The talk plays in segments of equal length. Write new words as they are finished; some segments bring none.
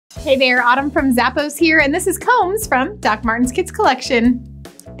Hey there, Autumn from Zappos here, and this is Combs from Doc Martens Kids Collection.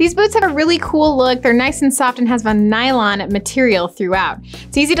 These boots have a really cool look. They're nice and soft and has a nylon material throughout.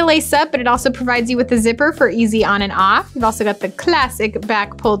 It's easy to lace up, but it also provides you with a zipper for easy on and off. You've also got the classic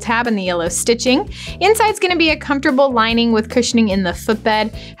back pull tab and the yellow stitching. Inside's gonna be a comfortable lining with cushioning in the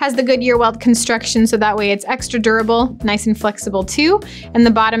footbed. Has the Goodyear welt construction, so that way it's extra durable, nice and flexible too. And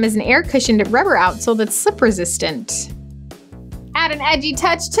the bottom is an air cushioned rubber outsole that's slip resistant. Add an edgy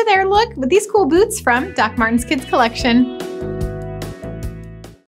touch to their look with these cool boots from Doc Martens Kids Collection.